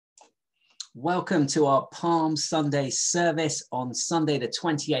Welcome to our Palm Sunday service on Sunday, the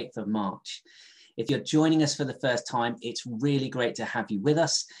 28th of March. If you're joining us for the first time, it's really great to have you with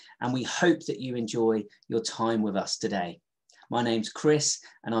us, and we hope that you enjoy your time with us today. My name's Chris,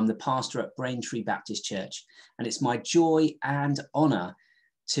 and I'm the pastor at Braintree Baptist Church, and it's my joy and honour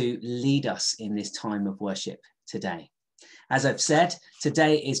to lead us in this time of worship today. As I've said,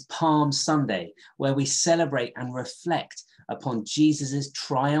 today is Palm Sunday, where we celebrate and reflect upon Jesus'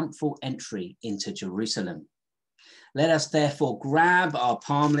 triumphal entry into Jerusalem. Let us therefore grab our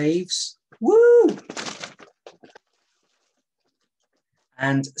palm leaves,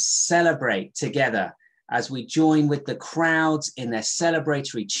 and celebrate together as we join with the crowds in their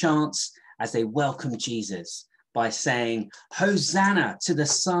celebratory chants as they welcome Jesus by saying, "Hosanna to the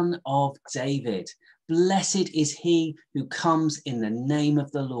Son of David. Blessed is he who comes in the name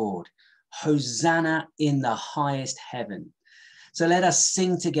of the Lord. Hosanna in the highest heaven." So let us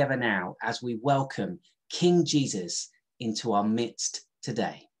sing together now as we welcome King Jesus into our midst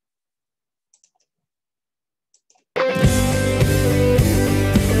today.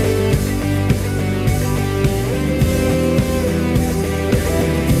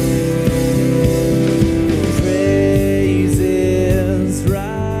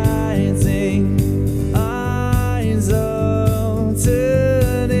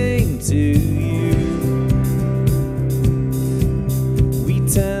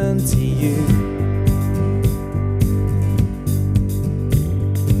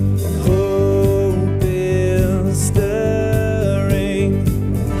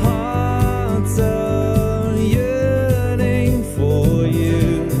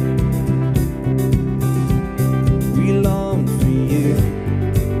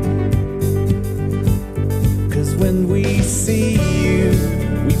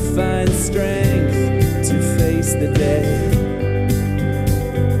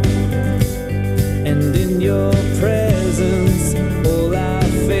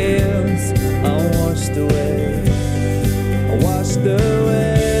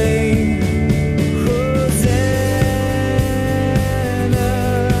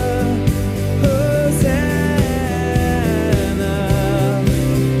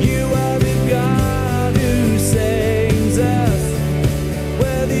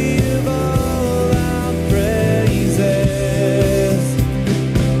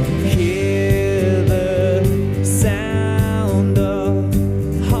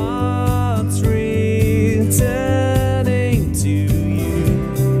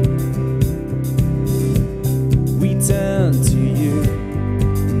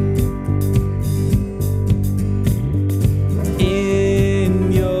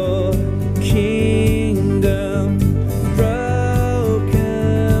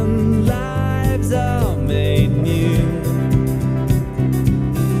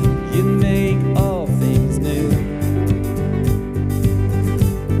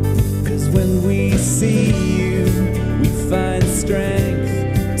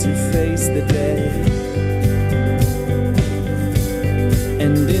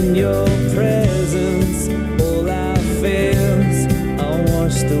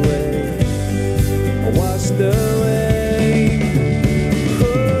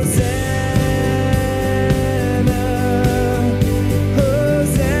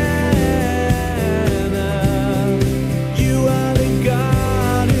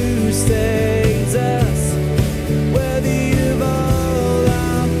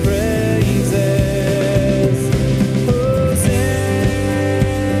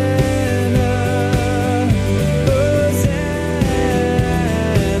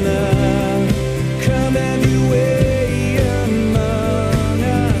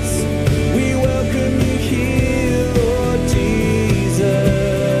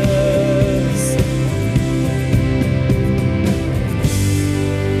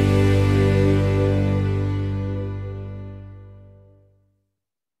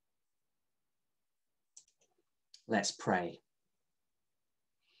 Let's pray.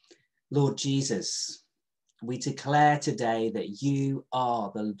 Lord Jesus, we declare today that you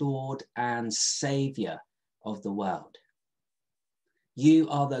are the Lord and Saviour of the world. You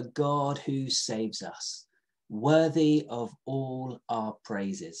are the God who saves us, worthy of all our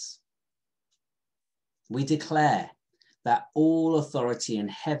praises. We declare that all authority in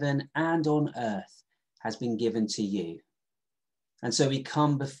heaven and on earth has been given to you. And so we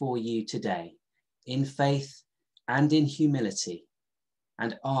come before you today in faith and in humility,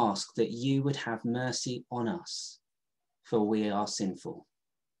 and ask that you would have mercy on us, for we are sinful.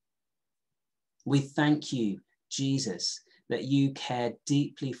 We thank you, Jesus, that you care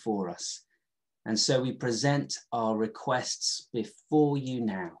deeply for us, and so we present our requests before you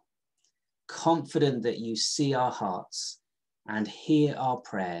now. confident that you see our hearts and hear our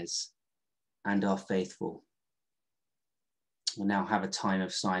prayers and are faithful. We'll now have a time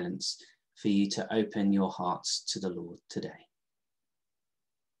of silence for you to open your hearts to the Lord today.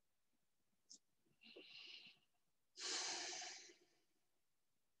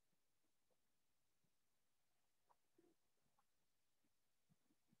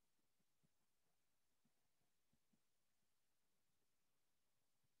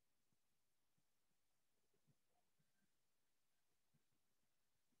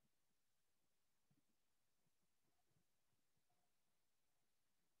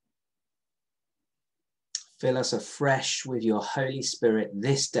 Fill us afresh with your Holy Spirit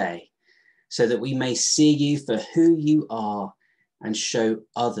this day, so that we may see you for who you are and show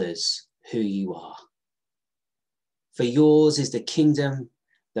others who you are. For yours is the kingdom,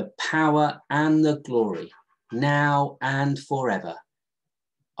 the power and the glory, now and forever.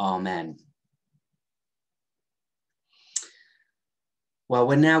 Amen. Well,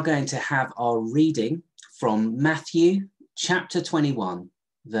 we're now going to have our reading from Matthew chapter 21,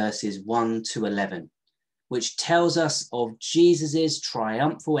 verses 1 to 11. Which tells us of Jesus's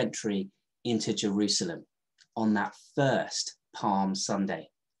triumphal entry into Jerusalem on that first Palm Sunday.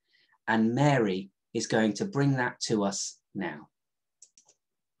 And Mary is going to bring that to us now.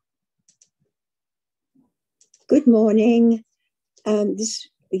 Good morning.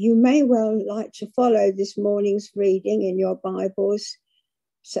 You may well like to follow this morning's reading in your Bibles.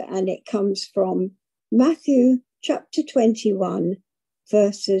 And it comes from Matthew chapter 21,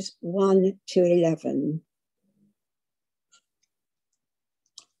 verses 1 to 11.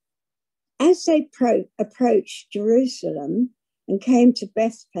 As they approached Jerusalem and came to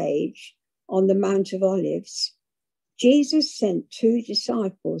Bethphage on the Mount of Olives, Jesus sent 2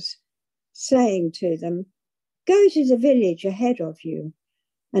 disciples, saying to them, "Go to the village ahead of you,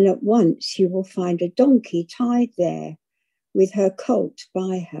 and at once you will find a donkey tied there, with her colt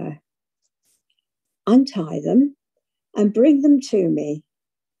by her. Untie them and bring them to me.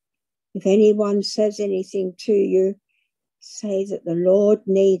 If anyone says anything to you, say that the Lord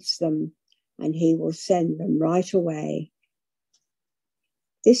needs them, and he will send them right away."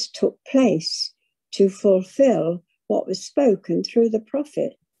 This took place to fulfill what was spoken through the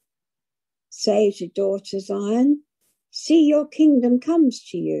prophet. "Say to daughter Zion, see your kingdom comes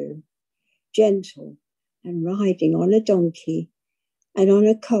to you, gentle and riding on a donkey and on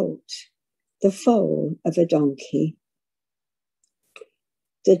a colt, the foal of a donkey."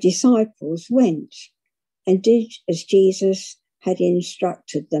 The disciples went and did as Jesus had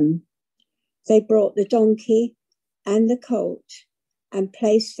instructed them. They brought the donkey and the colt and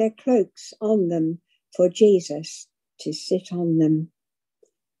placed their cloaks on them for Jesus to sit on them.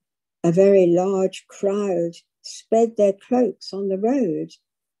 A very large crowd spread their cloaks on the road,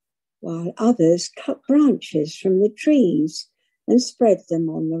 while others cut branches from the trees and spread them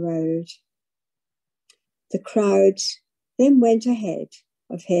on the road. The crowds then went ahead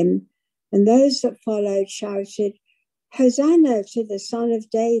of him, and those that followed shouted, "Hosanna to the Son of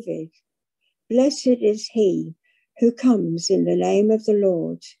David! Blessed is he who comes in the name of the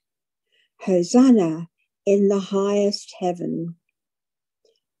Lord. Hosanna in the highest heaven."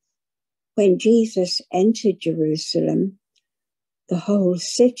 When Jesus entered Jerusalem, the whole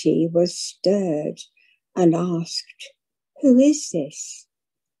city was stirred and asked, "Who is this?"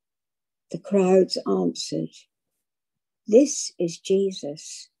 The crowds answered, "This is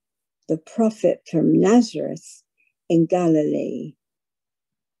Jesus, the prophet from Nazareth in Galilee."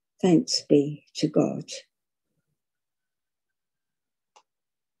 Thanks be to God.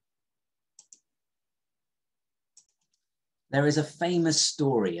 There is a famous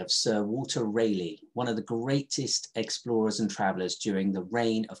story of Sir Walter Raleigh, one of the greatest explorers and travellers during the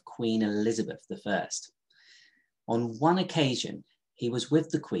reign of Queen Elizabeth I. On one occasion, he was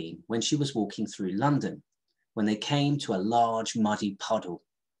with the Queen when she was walking through London, when they came to a large muddy puddle.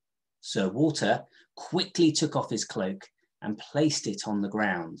 Sir Walter quickly took off his cloak and placed it on the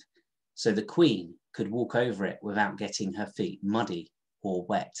ground, so the Queen could walk over it without getting her feet muddy or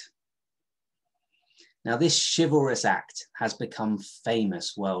wet. Now, this chivalrous act has become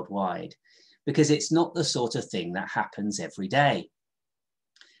famous worldwide because it's not the sort of thing that happens every day.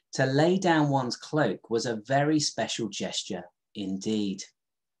 To lay down one's cloak was a very special gesture indeed,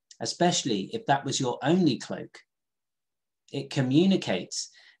 especially if that was your only cloak. It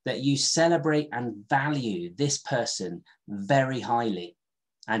communicates that you celebrate and value this person very highly.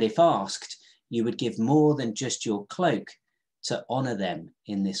 And if asked, you would give more than just your cloak to honour them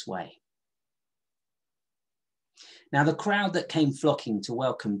in this way. Now, the crowd that came flocking to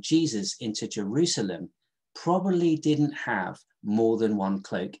welcome Jesus into Jerusalem probably didn't have more than one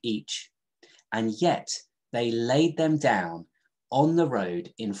cloak each, and yet they laid them down on the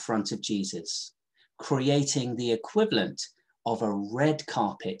road in front of Jesus, creating the equivalent of a red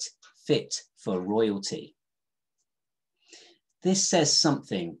carpet fit for royalty. This says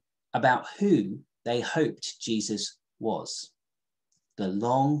something about who they hoped Jesus was: the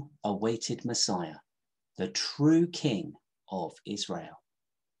long-awaited Messiah, the true King of Israel.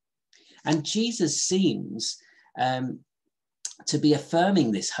 And Jesus seems to be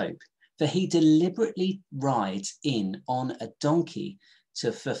affirming this hope, for he deliberately rides in on a donkey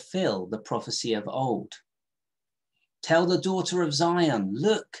to fulfill the prophecy of old. Tell the daughter of Zion,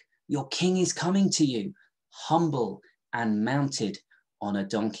 look, your king is coming to you, humble and mounted on a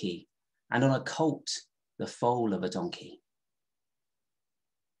donkey, and on a colt, the foal of a donkey.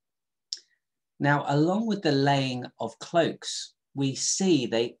 Now, along with the laying of cloaks, we see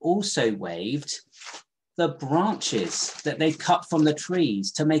they also waved the branches that they cut from the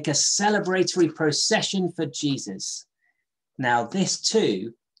trees to make a celebratory procession for Jesus. Now, this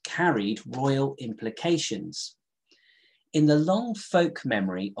too carried royal implications. In the long folk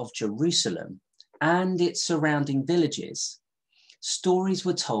memory of Jerusalem and its surrounding villages, stories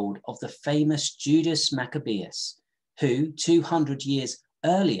were told of the famous Judas Maccabeus, who 200 years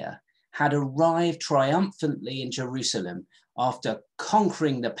earlier had arrived triumphantly in Jerusalem after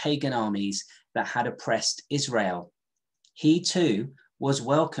conquering the pagan armies that had oppressed Israel. He too was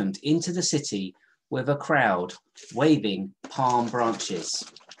welcomed into the city with a crowd waving palm branches.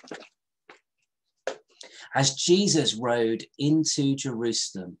 As Jesus rode into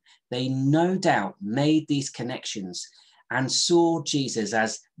Jerusalem, they no doubt made these connections and saw Jesus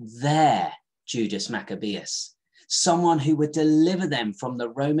as their Judas Maccabeus, someone who would deliver them from the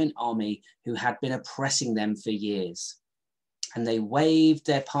Roman army who had been oppressing them for years. And they waved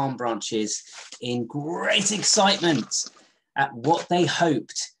their palm branches in great excitement at what they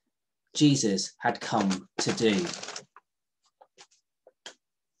hoped Jesus had come to do.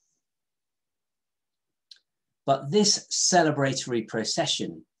 But this celebratory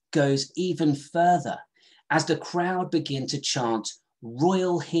procession goes even further as the crowd begin to chant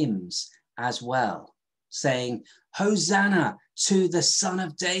royal hymns as well, saying, Hosanna to the Son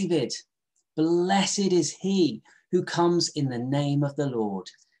of David. Blessed is he who comes in the name of the Lord.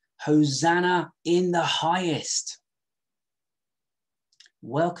 Hosanna in the highest.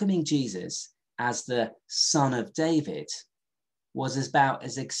 Welcoming Jesus as the Son of David was about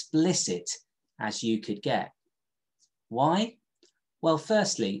as explicit as you could get. Why? Well,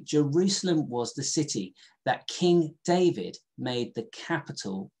 firstly, Jerusalem was the city that King David made the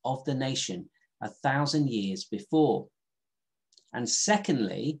capital of the nation 1,000 years before. And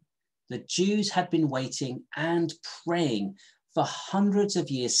secondly, the Jews had been waiting and praying for hundreds of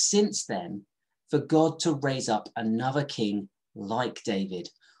years since then for God to raise up another king like David,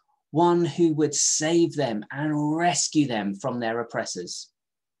 one who would save them and rescue them from their oppressors,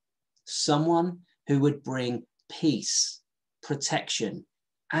 someone who would bring peace, protection,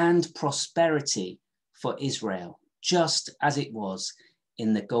 and prosperity for Israel, just as it was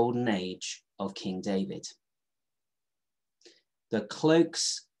in the golden age of King David. The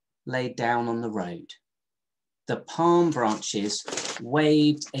cloaks laid down on the road, the palm branches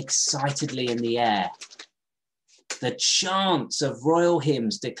waved excitedly in the air, the chants of royal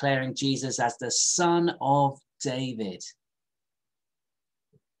hymns declaring Jesus as the Son of David.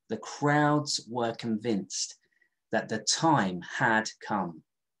 The crowds were convinced that the time had come.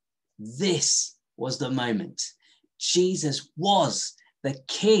 This was the moment. Jesus was the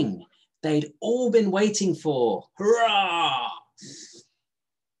king they'd all been waiting for. Hurrah!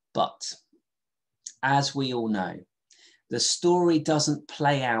 But as we all know, the story doesn't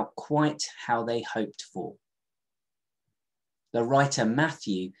play out quite how they hoped for. The writer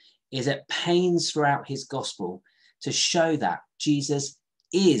Matthew is at pains throughout his gospel to show that Jesus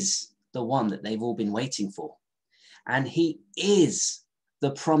is the one that they've all been waiting for. And he is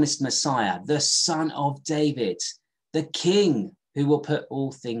the promised Messiah, the Son of David, the King who will put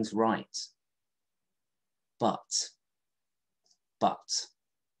all things right. But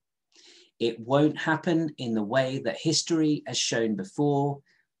it won't happen in the way that history has shown before,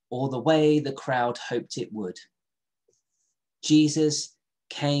 or the way the crowd hoped it would. Jesus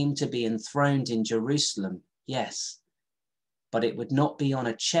came to be enthroned in Jerusalem, yes, but it would not be on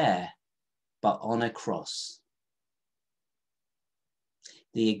a chair, but on a cross.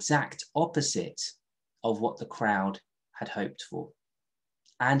 The exact opposite of what the crowd had hoped for,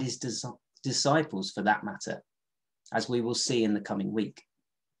 and his disciples for that matter, as we will see in the coming week.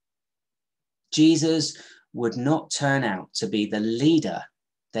 Jesus would not turn out to be the leader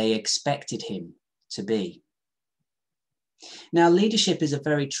they expected him to be. Now, leadership is a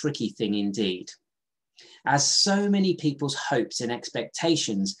very tricky thing indeed, as so many people's hopes and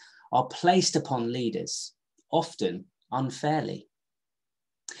expectations are placed upon leaders, often unfairly.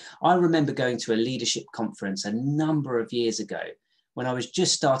 I remember going to a leadership conference a number of years ago when I was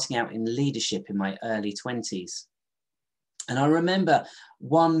just starting out in leadership in my early 20s. And I remember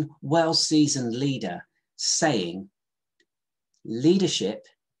one well-seasoned leader saying, leadership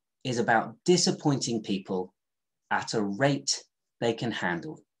is about disappointing people at a rate they can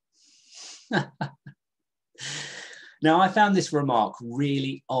handle. Now, I found this remark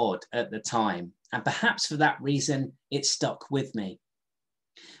really odd at the time, and perhaps for that reason, it stuck with me.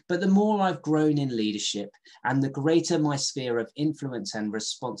 But the more I've grown in leadership and the greater my sphere of influence and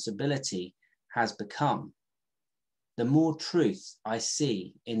responsibility has become, the more truth I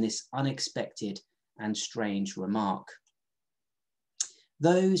see in this unexpected and strange remark.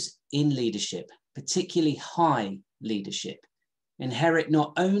 Those in leadership, particularly high leadership, inherit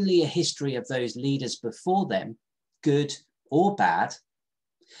not only a history of those leaders before them, good or bad,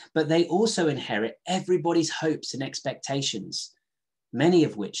 but they also inherit everybody's hopes and expectations, many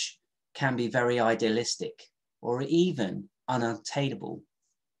of which can be very idealistic or even unattainable.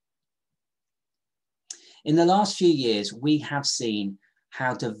 In the last few years, we have seen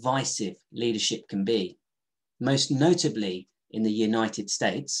how divisive leadership can be, most notably in the United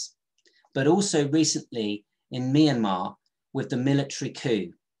States, but also recently in Myanmar with the military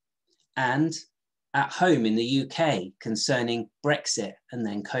coup, and at home in the UK concerning Brexit and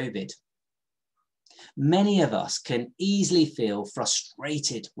then COVID. Many of us can easily feel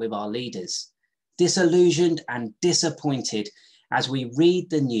frustrated with our leaders, disillusioned and disappointed as we read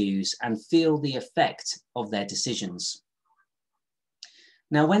the news and feel the effect of their decisions.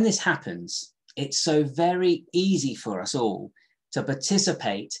 Now, when this happens, it's so very easy for us all to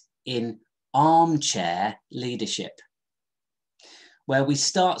participate in armchair leadership, where we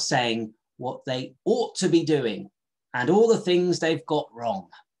start saying what they ought to be doing and all the things they've got wrong.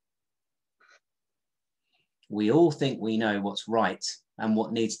 We all think we know what's right and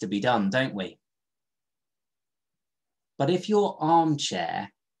what needs to be done, don't we? But if your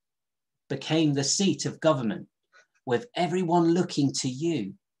armchair became the seat of government with everyone looking to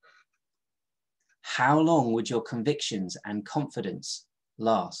you, how long would your convictions and confidence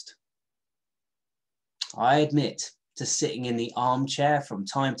last? I admit to sitting in the armchair from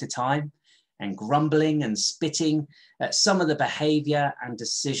time to time and grumbling and spitting at some of the behaviour and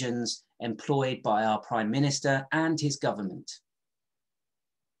decisions employed by our Prime Minister and his government.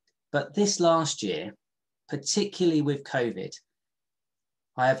 But this last year, particularly with COVID,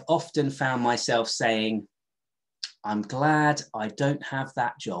 I have often found myself saying, I'm glad I don't have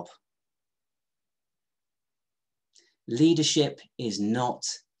that job. Leadership is not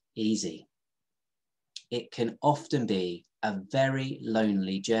easy. It can often be a very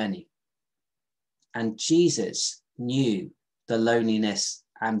lonely journey. And Jesus knew the loneliness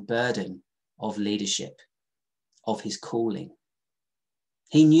and burden of leadership, of his calling.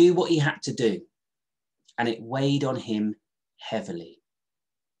 He knew what he had to do, and it weighed on him heavily.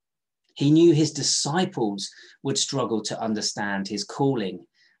 He knew his disciples would struggle to understand his calling,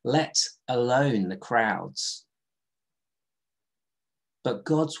 let alone the crowds. But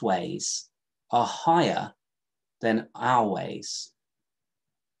God's ways are higher than our ways.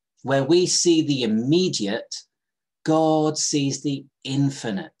 Where we see the immediate, God sees the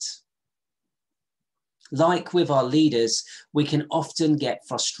infinite. Like with our leaders, we can often get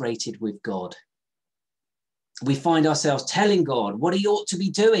frustrated with God. We find ourselves telling God what he ought to be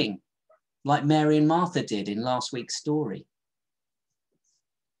doing, like Mary and Martha did in last week's story.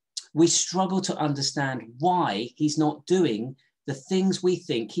 We struggle to understand why he's not doing the things we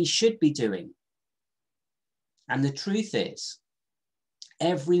think he should be doing. And the truth is,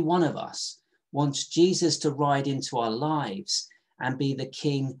 every one of us wants Jesus to ride into our lives and be the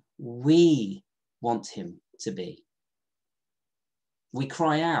king we want him to be. We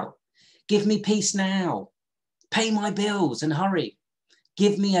cry out, give me peace now, pay my bills and hurry,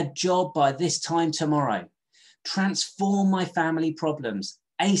 give me a job by this time tomorrow, transform my family problems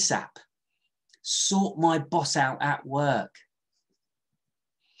ASAP, sort my boss out at work.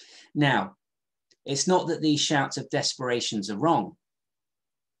 Now, it's not that these shouts of desperations are wrong.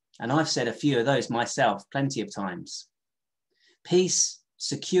 And I've said a few of those myself plenty of times. Peace,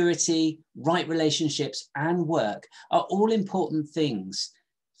 security, right relationships, and work are all important things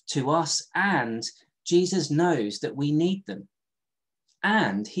to us, and Jesus knows that we need them.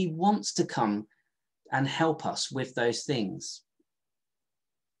 And he wants to come and help us with those things.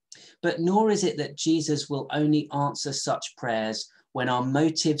 But nor is it that Jesus will only answer such prayers when our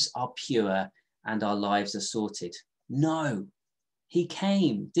motives are pure and our lives are sorted. No, he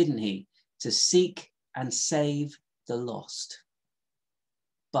came, didn't he, to seek and save the lost.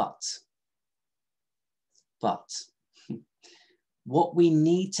 But what we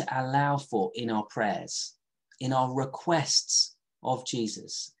need to allow for in our prayers, in our requests of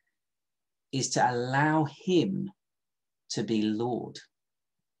Jesus, is to allow him to be Lord.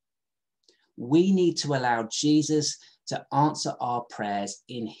 We need to allow Jesus to answer our prayers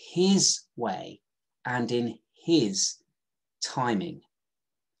in his way and in his timing.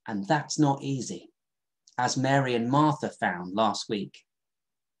 And that's not easy, as Mary and Martha found last week.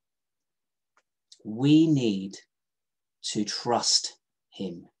 We need to trust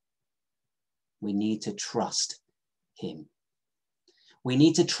him. We need to trust him. We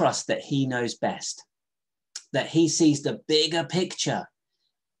need to trust that he knows best, that he sees the bigger picture,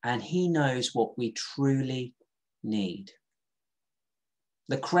 and he knows what we truly need.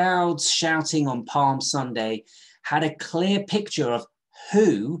 The crowds shouting on Palm Sunday had a clear picture of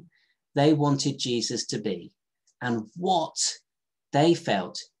who they wanted Jesus to be and what they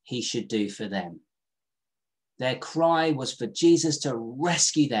felt he should do for them. Their cry was for Jesus to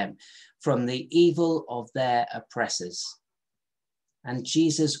rescue them from the evil of their oppressors. And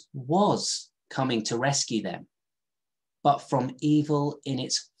Jesus was coming to rescue them, but from evil in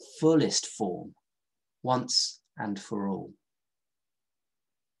its fullest form, once and for all.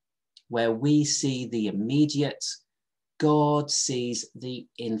 Where we see the immediate, God sees the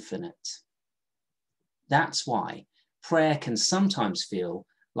infinite. That's why prayer can sometimes feel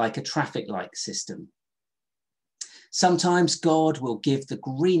like a traffic light system. Sometimes God will give the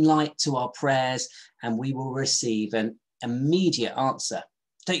green light to our prayers and we will receive an immediate answer.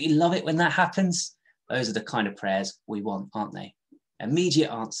 Don't you love it when that happens? Those are the kind of prayers we want, aren't they? Immediate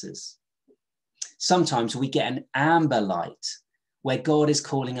answers. Sometimes we get an amber light where God is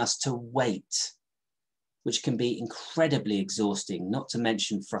calling us to wait, which can be incredibly exhausting, not to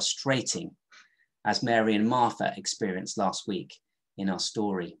mention frustrating, as Mary and Martha experienced last week in our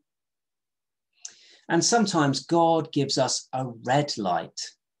story. And sometimes God gives us a red light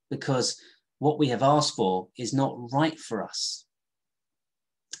because what we have asked for is not right for us,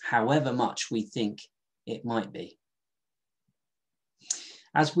 however much we think it might be.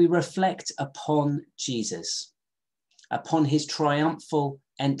 As we reflect upon Jesus, upon his triumphal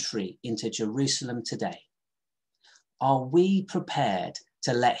entry into Jerusalem today, are we prepared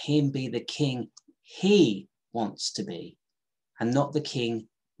to let him be the king he wants to be and not the king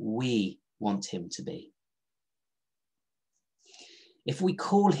we want him to be? If we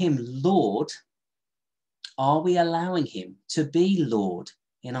call him Lord, are we allowing him to be Lord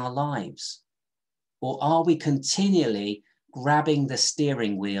in our lives? Or are we continually grabbing the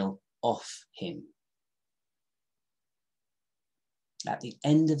steering wheel off him? At the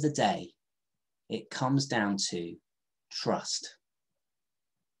end of the day, it comes down to trust.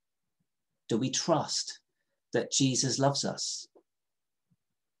 Do we trust that Jesus loves us?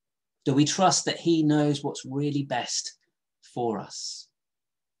 Do we trust that he knows what's really best for us?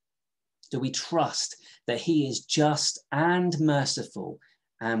 Do we trust that he is just and merciful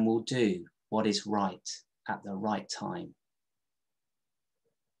and will do what is right at the right time?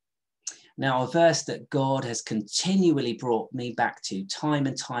 Now, a verse that God has continually brought me back to time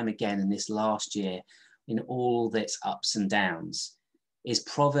and time again in this last year, in all its ups and downs, is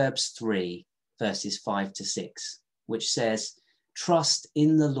Proverbs 3, verses 5 to 6, which says, "Trust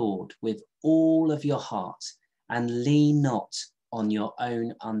in the Lord with all of your heart and lean not on your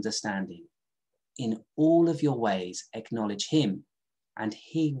own understanding. In all of your ways acknowledge him, and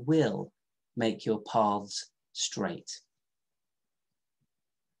he will make your paths straight."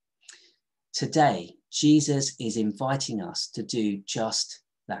 Today, Jesus is inviting us to do just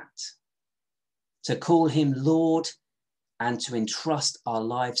that, to call him Lord and to entrust our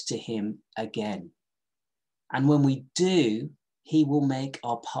lives to him again. And when we do, he will make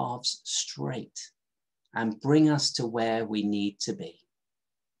our paths straight and bring us to where we need to be.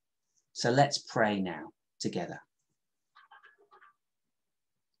 So let's pray now together.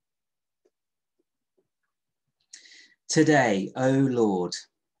 Today, O Lord,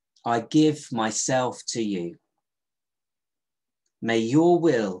 I give myself to you. May your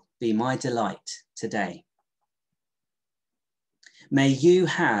will be my delight today. May you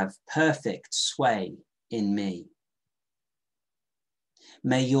have perfect sway in me.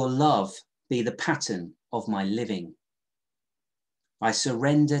 May your love be the pattern of my living. I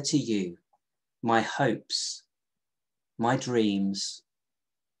surrender to you my hopes, my dreams,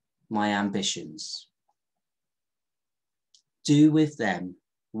 my ambitions. Do with them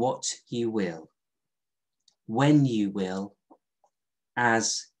what you will, when you will,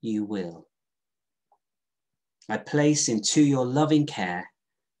 as you will. I place into your loving care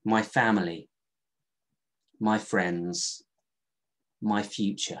my family, my friends, my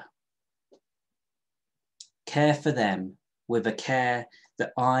future. Care for them with a care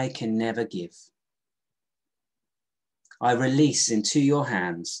that I can never give. I release into your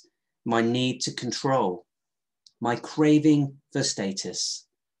hands my need to control, my craving for status,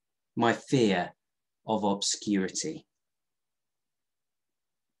 my fear of obscurity.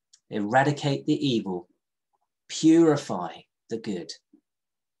 Eradicate the evil, purify the good,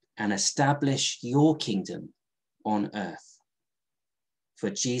 and establish your kingdom on earth. For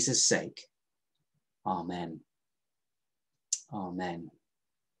Jesus' sake, amen. Amen.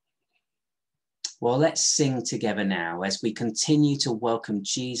 Well, let's sing together now as we continue to welcome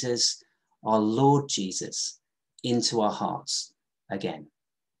Jesus, our Lord Jesus, into our hearts again.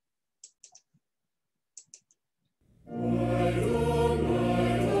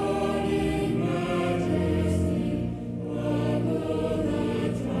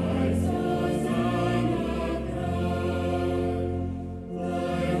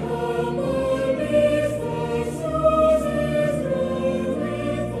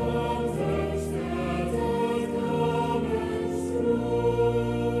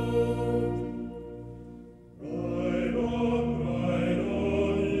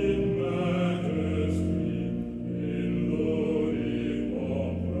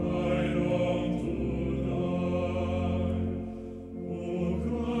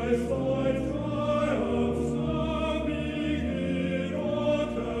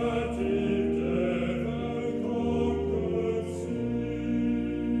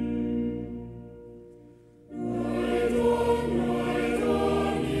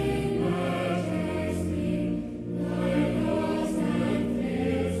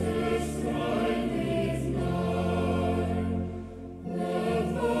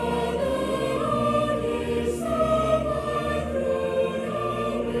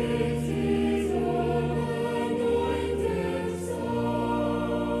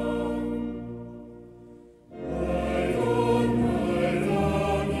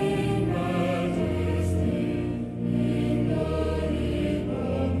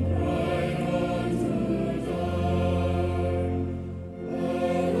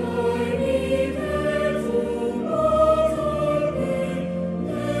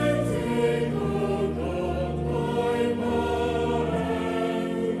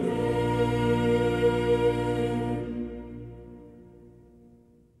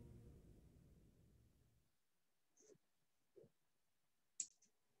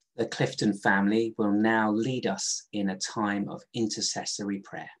 The Clifton family will now lead us in a time of intercessory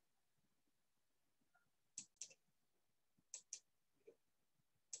prayer.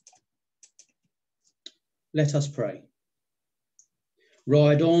 Let us pray.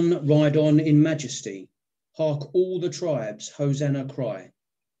 Ride on in majesty. Hark all the tribes, Hosanna cry.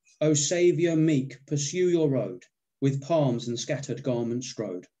 O Saviour meek, pursue your road, with palms and scattered garments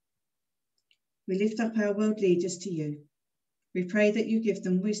strode. We lift up our world leaders to you. We pray that you give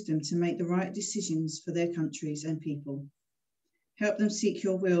them wisdom to make the right decisions for their countries and people. Help them seek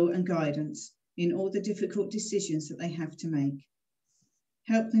your will and guidance in all the difficult decisions that they have to make.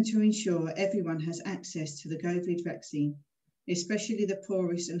 Help them to ensure everyone has access to the COVID vaccine, especially the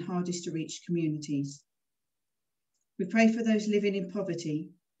poorest and hardest to reach communities. We pray for those living in poverty,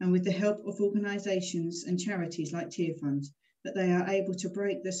 and with the help of organisations and charities like Tear Fund, that they are able to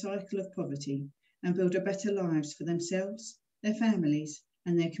break the cycle of poverty and build a better lives for themselves, their families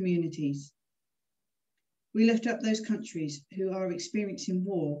and their communities. We lift up those countries who are experiencing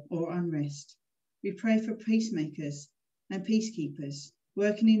war or unrest. We pray for peacemakers and peacekeepers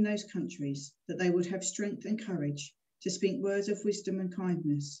working in those countries, that they would have strength and courage to speak words of wisdom and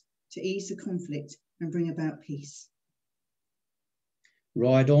kindness to ease the conflict and bring about peace.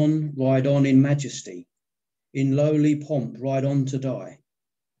 Ride on in majesty. In lowly pomp, ride on to die.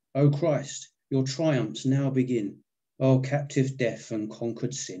 O Christ, your triumphs now begin. O captive death and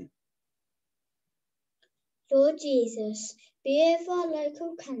conquered sin. Lord Jesus, be with our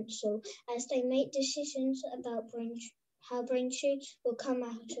local council as they make decisions about how Braintree will come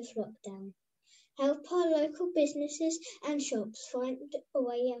out of lockdown. Help our local businesses and shops find a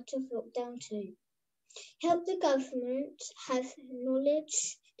way out of lockdown too. Help the government have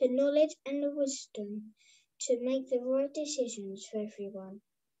the knowledge and the wisdom to make the right decisions for everyone.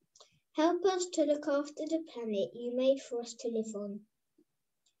 Help us to look after the planet you made for us to live on.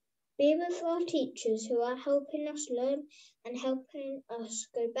 Be with our teachers who are helping us learn and helping us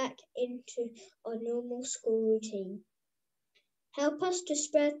go back into our normal school routine. Help us to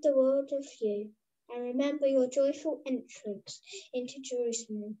spread the word of you and remember your joyful entrance into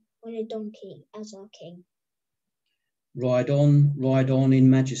Jerusalem on a donkey as our King. Ride on in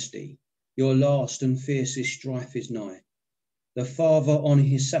majesty. Your last and fiercest strife is nigh. The Father on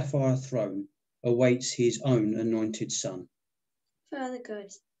his sapphire throne awaits his own anointed Son. Father God,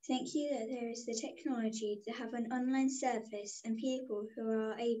 thank you that there is the technology to have an online service and people who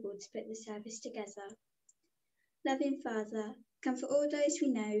are able to put the service together. Loving Father, comfort all those we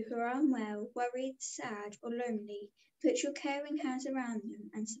know who are unwell, worried, sad or lonely. Put your caring hands around them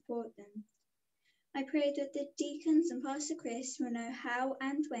and support them. I pray that the deacons and Pastor Chris will know how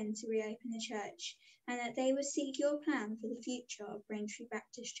and when to reopen the church, and that they will seek your plan for the future of Braintree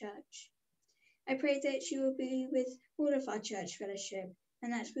Baptist Church. I pray that you will be with all of our church fellowship,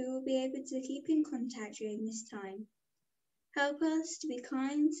 and that we will be able to keep in contact during this time. Help us to be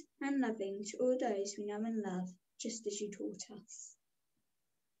kind and loving to all those we know and love, just as you taught us.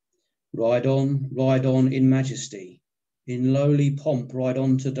 Ride on in majesty. In lowly pomp ride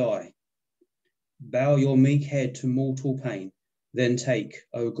on to die. Bow your meek head to mortal pain, then take,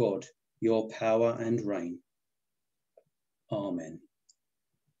 O God, your power and reign. Amen.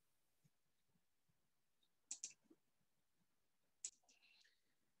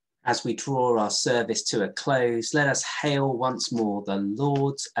 As we draw our service to a close, let us hail once more the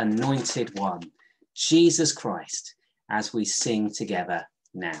Lord's anointed one, Jesus Christ, as we sing together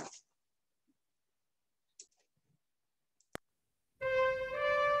now.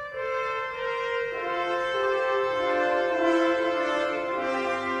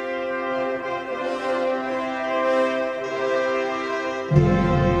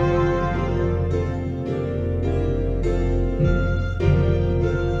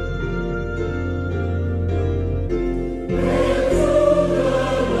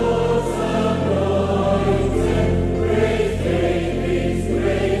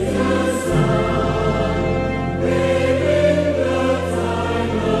 Praise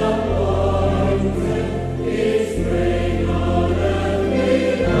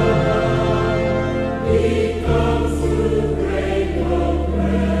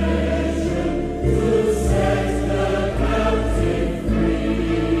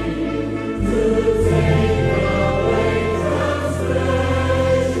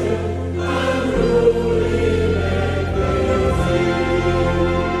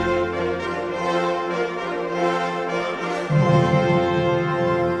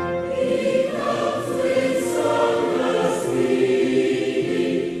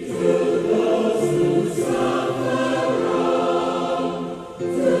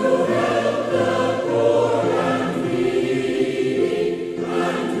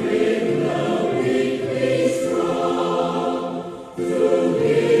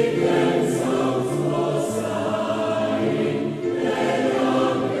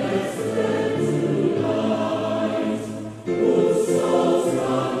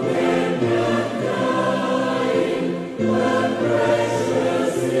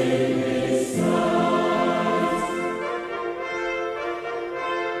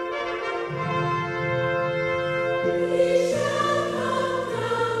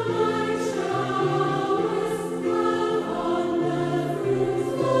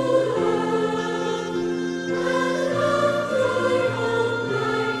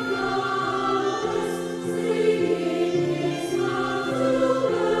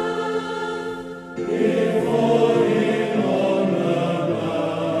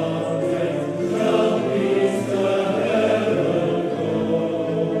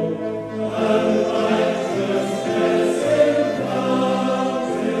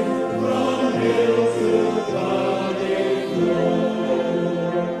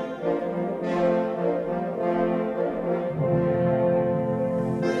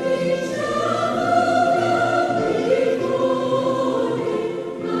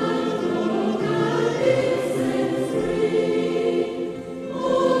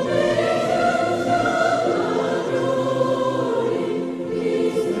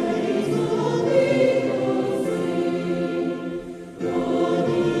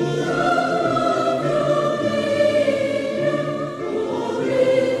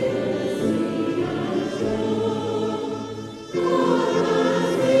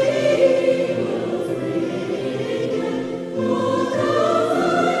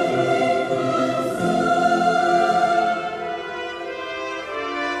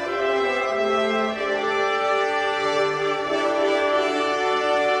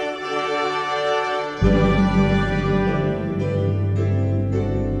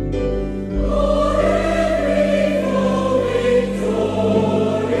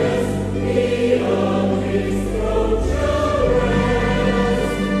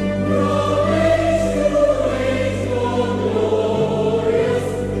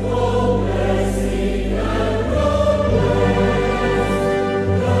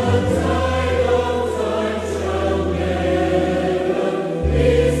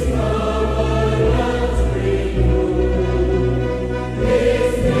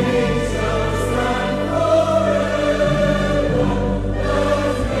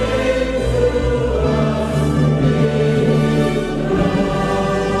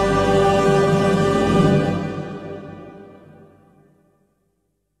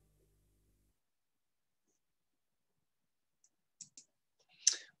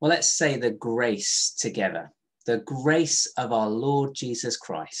Well, let's say the grace together. The grace of our Lord Jesus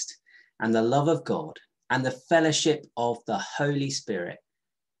Christ and the love of God and the fellowship of the Holy Spirit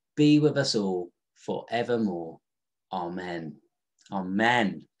be with us all forevermore. Amen.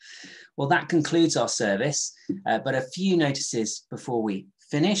 Amen. Well, that concludes our service, but a few notices before we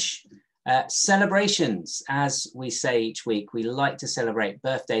finish. Celebrations, as we say each week, we like to celebrate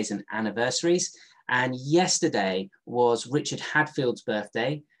birthdays and anniversaries. And yesterday was Richard Hadfield's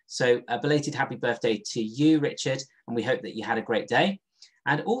birthday. So a belated happy birthday to you, Richard, and we hope that you had a great day.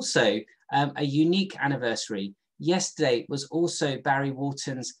 And also a unique anniversary. Yesterday was also Barry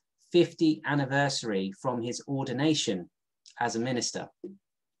Walton's 50th anniversary from his ordination as a minister.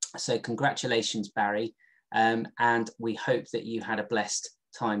 So congratulations, Barry. And we hope that you had a blessed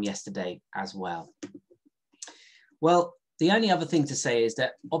time yesterday as well. Well, the only other thing to say is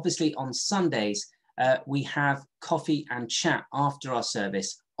that obviously on Sundays, we have coffee and chat after our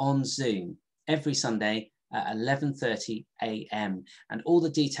service on Zoom every Sunday at 11:30 a.m. And all the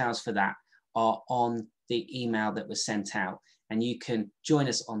details for that are on the email that was sent out. And you can join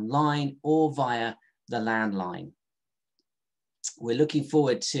us online or via the landline. We're looking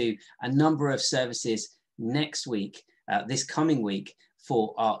forward to a number of services next week, this coming week,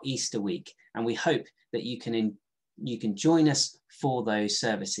 for our Easter week. And we hope that you can join us for those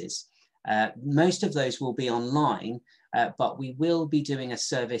services. Most of those will be online, but we will be doing a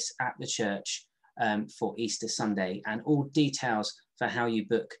service at the church for Easter Sunday, and all details for how you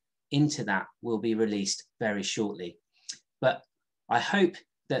book into that will be released very shortly. But I hope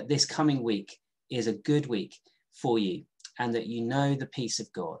that this coming week is a good week for you, and that you know the peace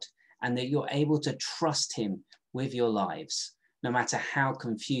of God, and that you're able to trust him with your lives, no matter how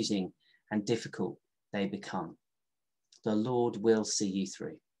confusing and difficult they become. The Lord will see you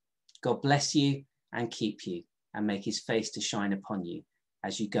through. God bless you and keep you, and make his face to shine upon you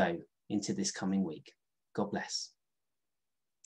as you go into this coming week. God bless.